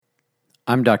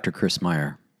I'm Dr. Chris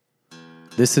Meyer.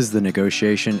 This is the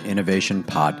Negotiation Innovation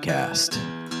Podcast.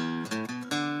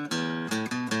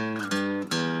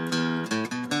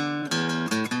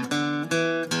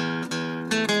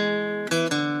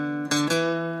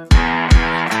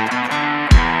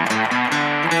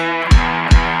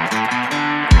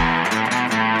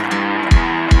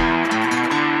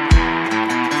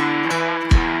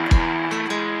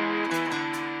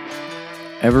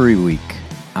 Every week,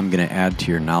 I'm going to add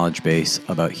to your knowledge base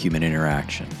about human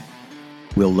interaction.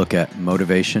 We'll look at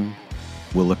motivation,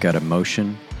 we'll look at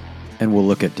emotion, and we'll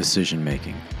look at decision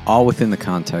making, all within the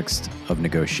context of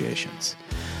negotiations.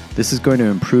 This is going to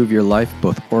improve your life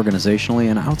both organizationally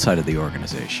and outside of the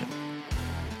organization.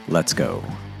 Let's go.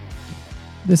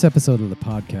 This episode of the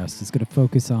podcast is going to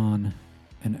focus on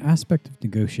an aspect of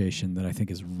negotiation that I think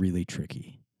is really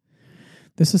tricky.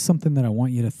 This is something that I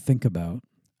want you to think about.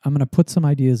 I'm going to put some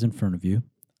ideas in front of you.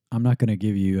 I'm not going to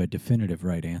give you a definitive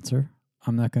right answer.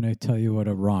 I'm not going to tell you what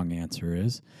a wrong answer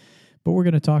is. But we're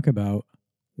going to talk about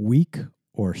weak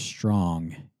or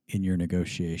strong in your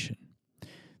negotiation.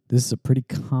 This is a pretty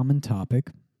common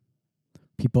topic.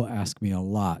 People ask me a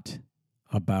lot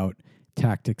about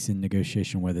tactics in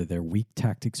negotiation, whether they're weak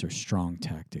tactics or strong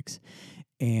tactics.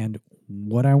 And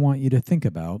what I want you to think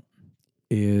about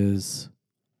is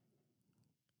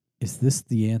this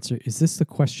the answer? Is this the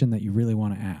question that you really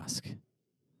want to ask?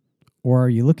 Or are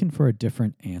you looking for a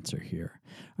different answer here?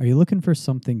 Are you looking for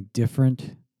something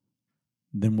different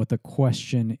than what the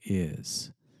question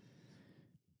is?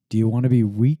 Do you want to be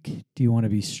weak? Do you want to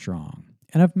be strong?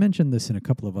 And I've mentioned this in a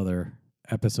couple of other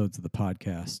episodes of the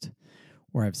podcast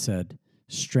where I've said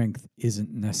strength isn't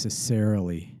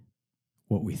necessarily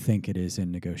what we think it is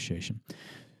in negotiation.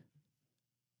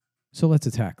 So let's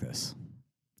attack this.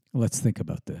 Let's think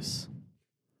about this.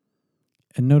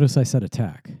 And notice I said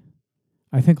attack.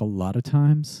 I think a lot of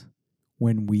times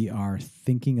when we are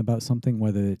thinking about something,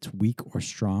 whether it's weak or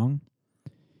strong,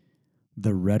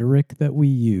 the rhetoric that we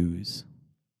use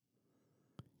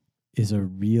is a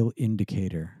real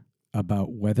indicator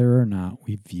about whether or not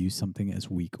we view something as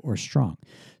weak or strong.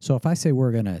 So if I say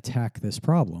we're going to attack this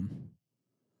problem,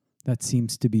 that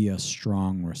seems to be a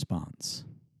strong response.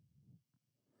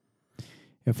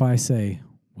 If I say,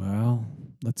 well,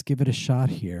 let's give it a shot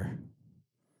here,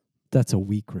 that's a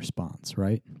weak response,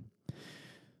 right?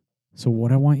 So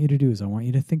what I want you to do is I want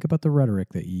you to think about the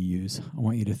rhetoric that you use. I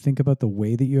want you to think about the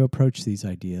way that you approach these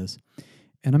ideas.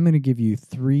 And I'm going to give you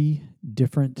three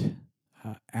different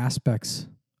aspects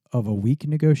of a weak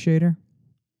negotiator.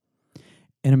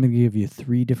 And I'm going to give you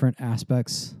three different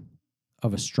aspects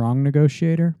of a strong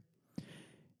negotiator.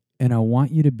 And I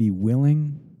want you to be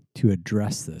willing to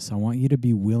address this. I want you to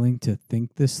be willing to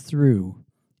think this through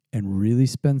and really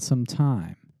spend some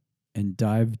time and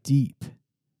dive deep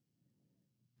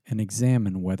and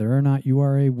examine whether or not you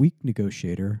are a weak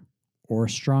negotiator or a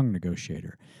strong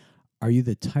negotiator. Are you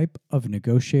the type of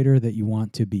negotiator that you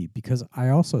want to be? Because I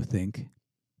also think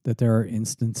that there are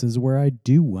instances where I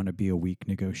do want to be a weak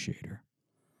negotiator.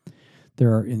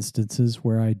 There are instances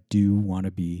where I do want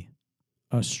to be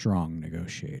a strong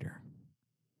negotiator.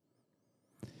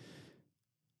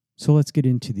 So let's get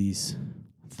into these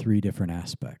three different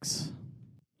aspects.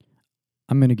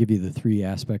 I'm going to give you the three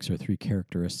aspects or three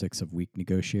characteristics of weak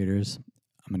negotiators.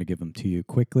 I'm going to give them to you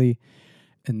quickly,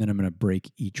 and then I'm going to break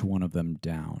each one of them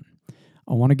down.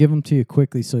 I want to give them to you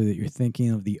quickly so that you're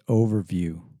thinking of the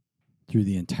overview through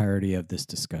the entirety of this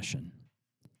discussion.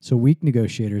 So weak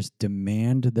negotiators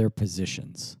demand their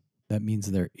positions. That means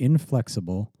they're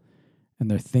inflexible and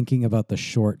they're thinking about the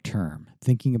short term,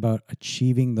 thinking about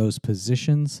achieving those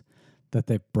positions that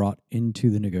they've brought into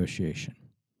the negotiation.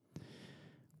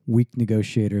 Weak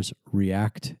negotiators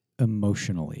react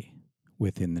emotionally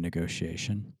within the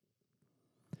negotiation.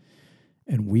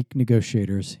 And weak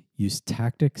negotiators use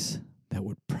tactics that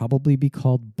would probably be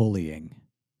called bullying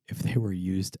if they were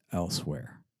used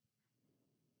elsewhere.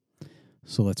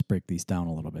 So let's break these down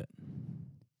a little bit.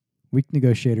 Weak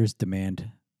negotiators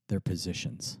demand their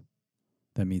positions.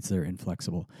 That means they're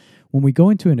inflexible. When we go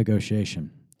into a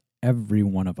negotiation, every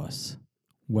one of us,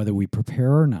 whether we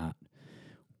prepare or not,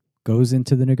 goes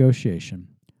into the negotiation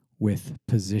with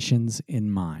positions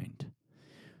in mind.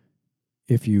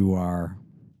 If you are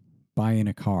buying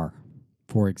a car,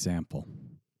 for example,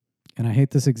 and I hate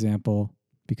this example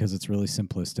because it's really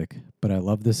simplistic, but I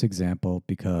love this example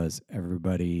because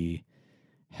everybody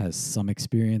has some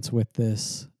experience with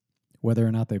this. Whether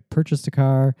or not they've purchased a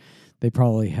car, they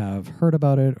probably have heard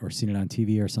about it or seen it on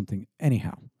TV or something.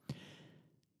 Anyhow,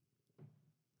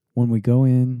 when we go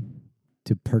in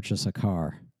to purchase a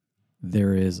car,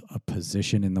 there is a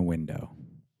position in the window.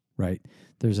 right?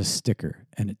 There's a sticker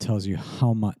and it tells you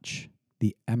how much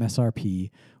the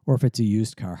MSRP, or if it's a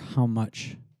used car, how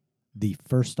much the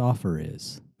first offer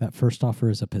is. That first offer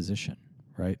is a position,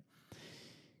 right?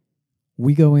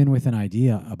 We go in with an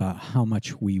idea about how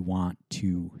much we want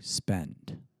to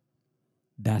spend.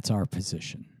 That's our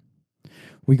position.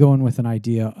 We go in with an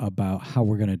idea about how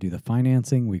we're going to do the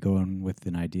financing. We go in with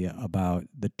an idea about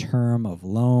the term of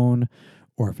loan,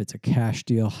 or if it's a cash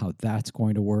deal, how that's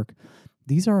going to work.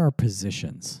 These are our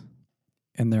positions,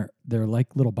 and they're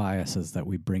like little biases that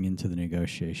we bring into the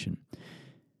negotiation.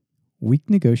 Weak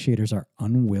negotiators are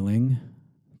unwilling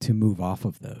to move off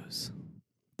of those.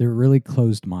 They're really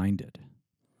closed-minded.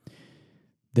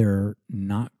 They're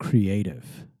not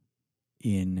creative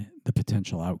in the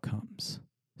potential outcomes.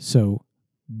 So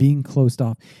being closed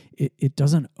off, it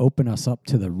doesn't open us up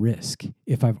to the risk.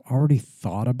 If I've already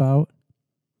thought about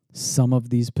some of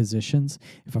these positions,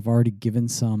 if I've already given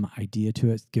some idea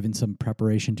to it, given some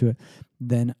preparation to it,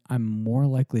 then I'm more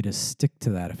likely to stick to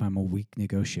that if I'm a weak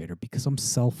negotiator, because I'm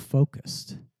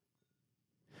self-focused.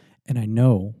 And I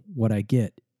know what I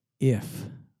get if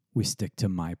we stick to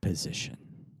my position.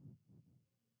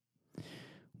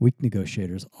 Weak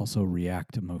negotiators also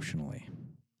react emotionally,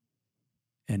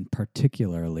 and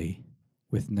particularly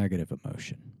with negative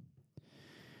emotion.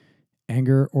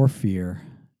 Anger or fear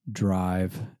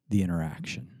drive the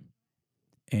interaction.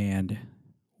 And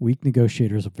weak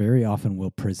negotiators very often will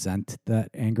present that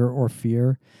anger or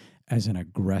fear as an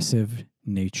aggressive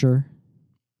nature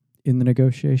in the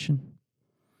negotiation.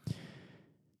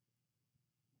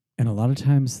 And a lot of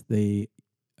times they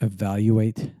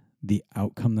evaluate the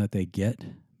outcome that they get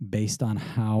based on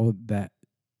how that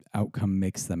outcome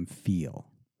makes them feel.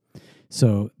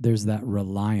 So there's that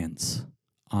reliance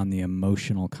on the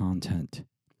emotional content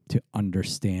to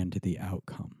understand the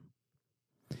outcome,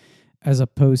 as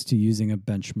opposed to using a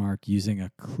benchmark, using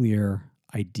a clear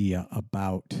idea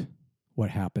about what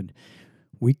happened.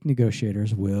 Weak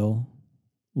negotiators will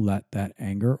let that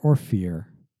anger or fear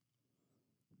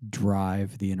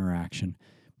drive the interaction,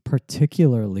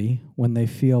 particularly when they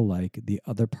feel like the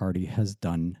other party has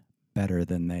done better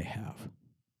than they have.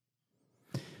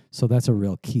 So that's a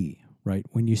real key, right?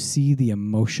 When you see the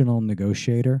emotional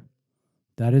negotiator,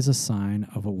 that is a sign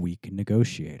of a weak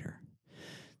negotiator.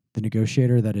 The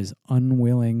negotiator that is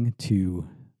unwilling to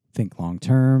think long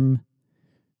term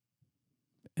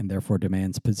and therefore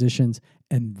demands positions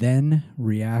and then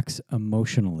reacts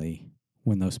emotionally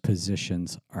when those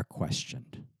positions are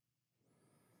questioned.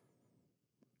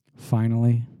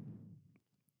 Finally,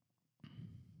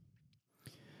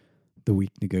 the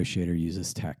weak negotiator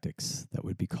uses tactics that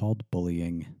would be called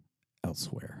bullying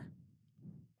elsewhere.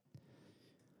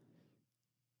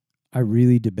 I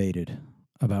really debated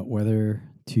about whether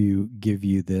to give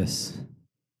you this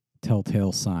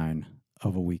telltale sign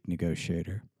of a weak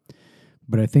negotiator,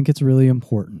 but I think it's really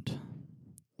important.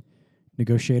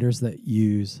 Negotiators that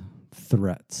use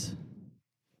threats,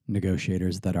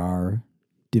 negotiators that are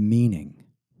demeaning,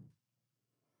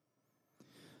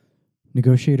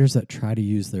 negotiators that try to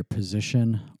use their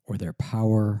position or their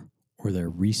power or their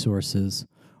resources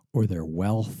or their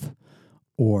wealth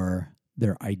or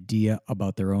their idea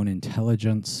about their own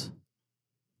intelligence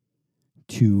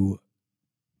to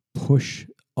push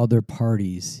other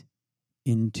parties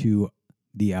into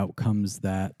the outcomes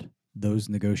that those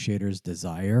negotiators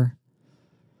desire.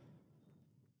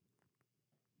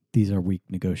 These are weak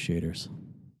negotiators.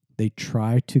 They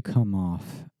try to come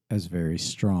off as very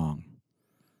strong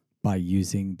by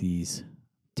using these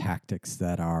tactics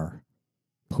that are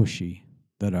pushy,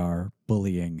 that are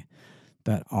bullying,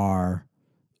 that are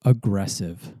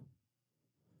aggressive.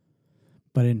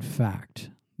 But in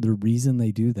fact, the reason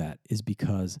they do that is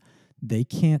because they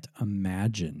can't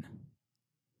imagine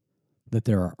that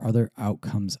there are other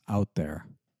outcomes out there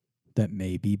that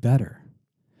may be better.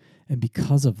 And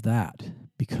because of that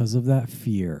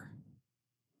fear,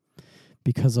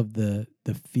 because of the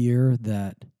fear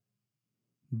that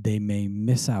they may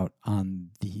miss out on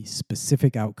the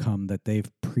specific outcome that they've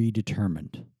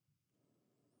predetermined,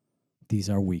 these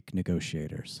are weak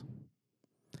negotiators.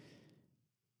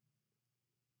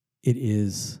 It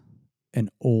is an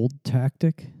old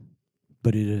tactic,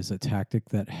 but it is a tactic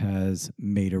that has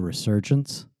made a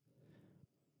resurgence.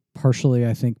 Partially,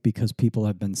 I think, because people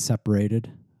have been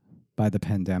separated by the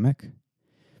pandemic.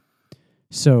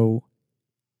 So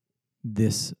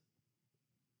this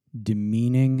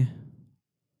demeaning,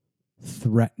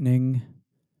 threatening,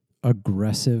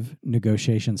 aggressive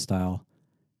negotiation style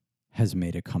has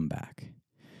made a comeback.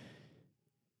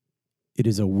 It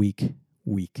is a weak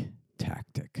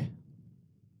tactic.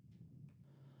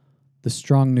 The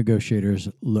strong negotiators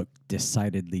look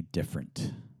decidedly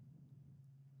different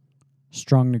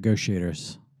Strong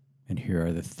negotiators, and here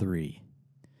are the three,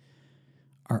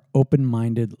 are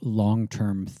open-minded,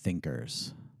 long-term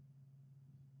thinkers.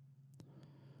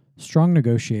 Strong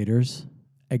negotiators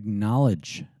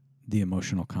acknowledge the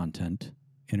emotional content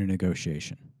in a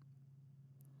negotiation.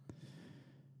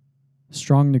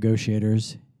 Strong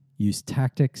negotiators use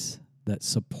tactics that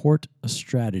support a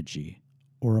strategy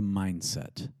or a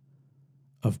mindset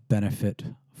of benefit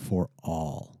for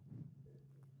all.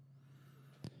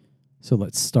 So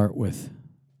let's start with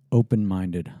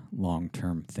open-minded,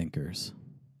 long-term thinkers.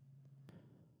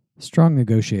 Strong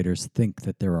negotiators think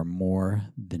that there are more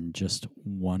than just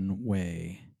one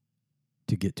way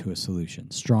to get to a solution.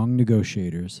 Strong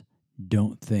negotiators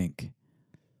don't think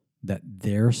that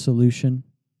their solution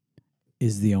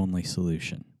is the only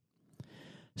solution.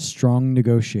 Strong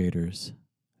negotiators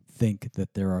think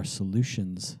that there are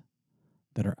solutions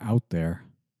that are out there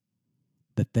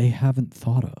that they haven't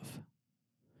thought of.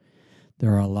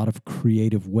 There are a lot of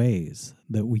creative ways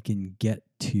that we can get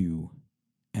to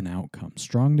an outcome.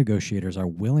 Strong negotiators are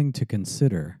willing to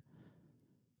consider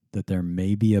that there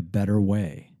may be a better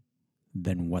way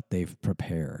than what they've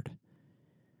prepared.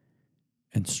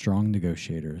 And strong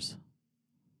negotiators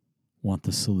want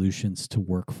the solutions to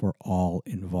work for all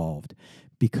involved,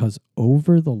 because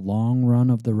over the long run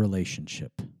of the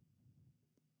relationship,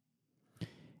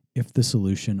 if the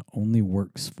solution only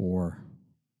works for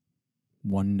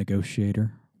one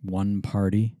negotiator, one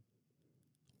party,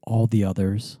 all the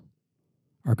others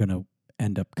are going to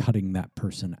end up cutting that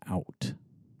person out.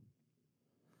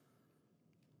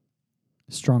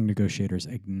 Strong negotiators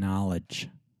acknowledge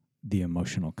the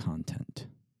emotional content.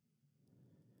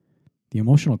 The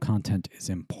emotional content is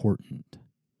important.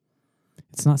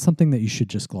 It's not something that you should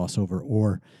just gloss over,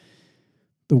 or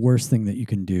the worst thing that you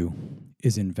can do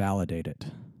is invalidate it.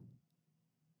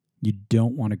 You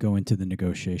don't want to go into the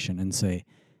negotiation and say,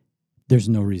 there's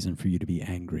no reason for you to be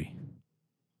angry.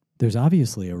 There's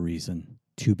obviously a reason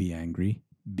to be angry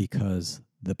because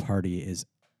the party is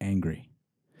angry.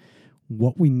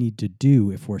 What we need to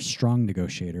do if we're strong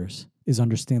negotiators is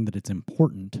understand that it's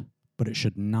important, but it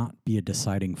should not be a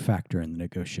deciding factor in the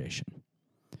negotiation.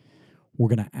 We're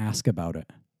going to ask about it.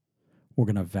 We're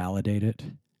going to validate it,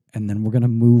 and then we're going to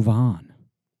move on.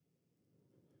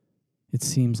 It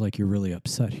seems like you're really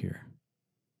upset here.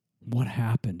 What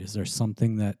happened? Is there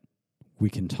something that we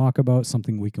can talk about,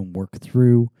 something we can work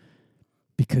through?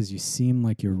 Because you seem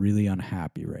like you're really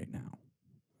unhappy right now.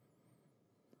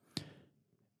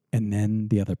 And then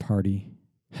the other party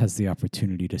has the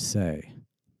opportunity to say,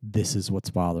 this is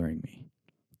what's bothering me.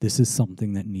 This is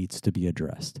something that needs to be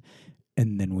addressed.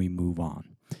 And then we move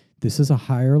on. This is a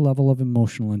higher level of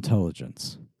emotional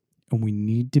intelligence. And we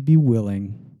need to be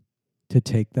willing to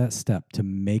take that step, to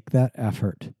make that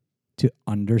effort, to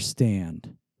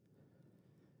understand,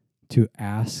 to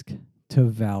ask, to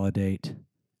validate,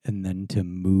 and then to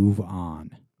move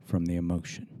on from the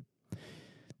emotion.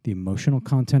 The emotional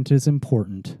content is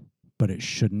important, but it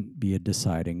shouldn't be a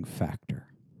deciding factor.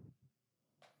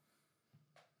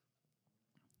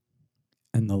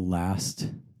 And the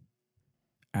last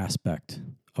aspect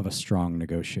of a strong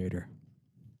negotiator.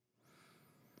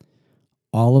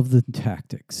 All of the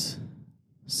tactics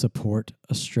support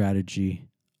a strategy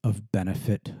of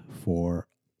benefit for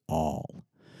all.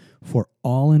 For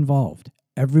all involved,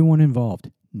 everyone involved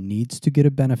needs to get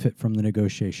a benefit from the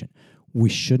negotiation. We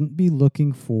shouldn't be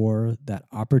looking for that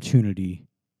opportunity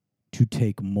to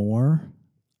take more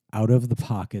out of the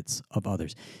pockets of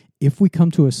others. If we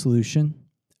come to a solution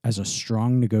as a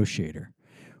strong negotiator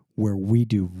where we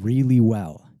do really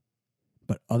well,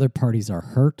 but other parties are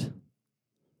hurt,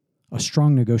 a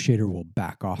strong negotiator will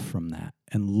back off from that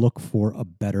and look for a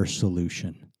better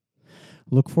solution.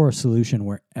 Look for a solution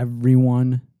where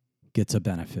everyone gets a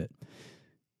benefit.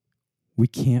 We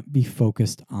can't be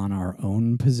focused on our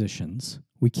own positions.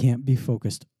 We can't be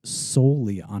focused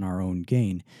solely on our own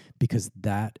gain, because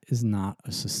that is not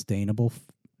a sustainable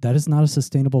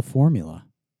formula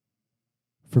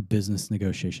for business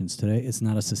negotiations today. It's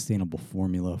not a sustainable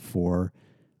formula for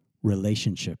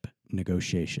relationship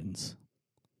negotiations.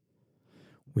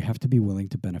 We have to be willing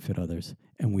to benefit others,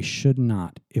 and we should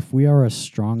not, if we are a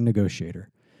strong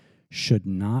negotiator, should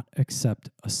not accept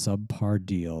a subpar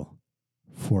deal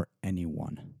for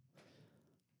anyone.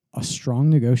 A strong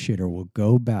negotiator will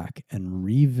go back and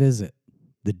revisit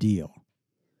the deal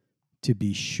to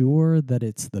be sure that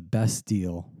it's the best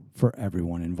deal for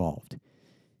everyone involved,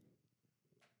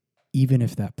 even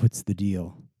if that puts the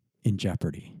deal in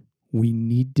jeopardy. We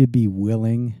need to be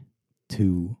willing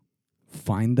to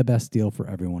find the best deal for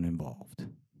everyone involved.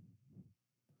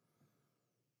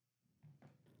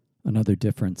 Another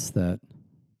difference that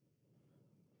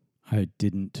I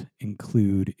didn't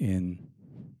include in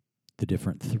the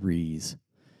different threes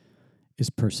is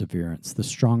perseverance. The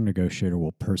strong negotiator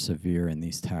will persevere in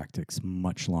these tactics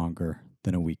much longer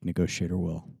than a weak negotiator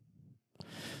will.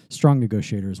 Strong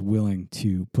negotiator is willing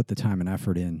to put the time and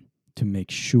effort in to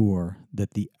make sure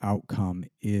that the outcome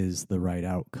is the right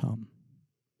outcome.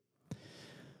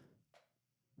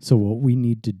 So what we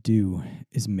need to do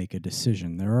is make a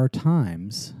decision. There are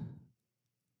times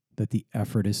that the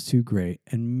effort is too great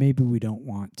and maybe we don't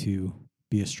want to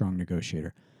be a strong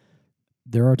negotiator.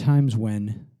 There are times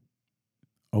when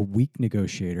a weak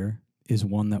negotiator is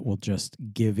one that will just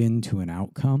give in to an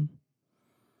outcome.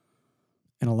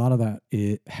 And a lot of that,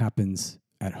 it happens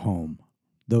at home.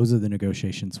 Those are the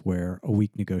negotiations where a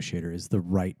weak negotiator is the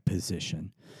right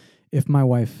position. If my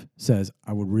wife says,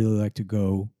 I would really like to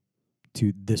go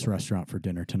to this restaurant for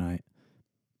dinner tonight,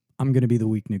 I'm going to be the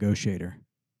weak negotiator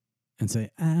and say,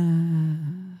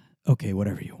 okay,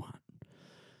 whatever you want.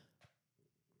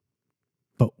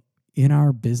 But in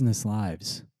our business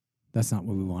lives, that's not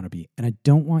what we want to be. And I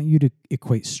don't want you to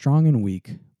equate strong and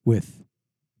weak with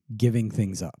giving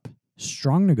things up.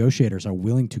 Strong negotiators are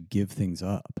willing to give things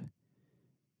up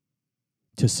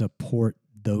to support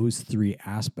those three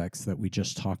aspects that we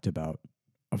just talked about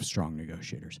of strong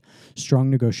negotiators. Strong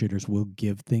negotiators will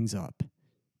give things up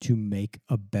to make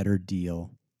a better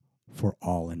deal for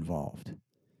all involved.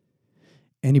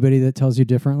 Anybody that tells you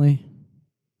differently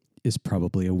is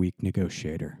probably a weak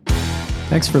negotiator.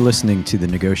 Thanks for listening to the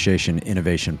Negotiation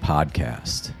Innovation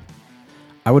Podcast.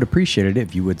 I would appreciate it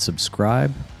if you would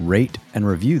subscribe, rate, and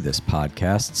review this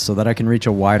podcast so that I can reach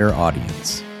a wider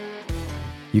audience.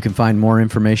 You can find more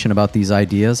information about these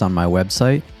ideas on my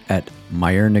website at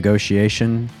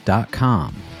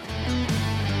meyernegotiation.com.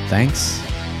 Thanks.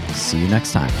 See you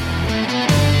next time.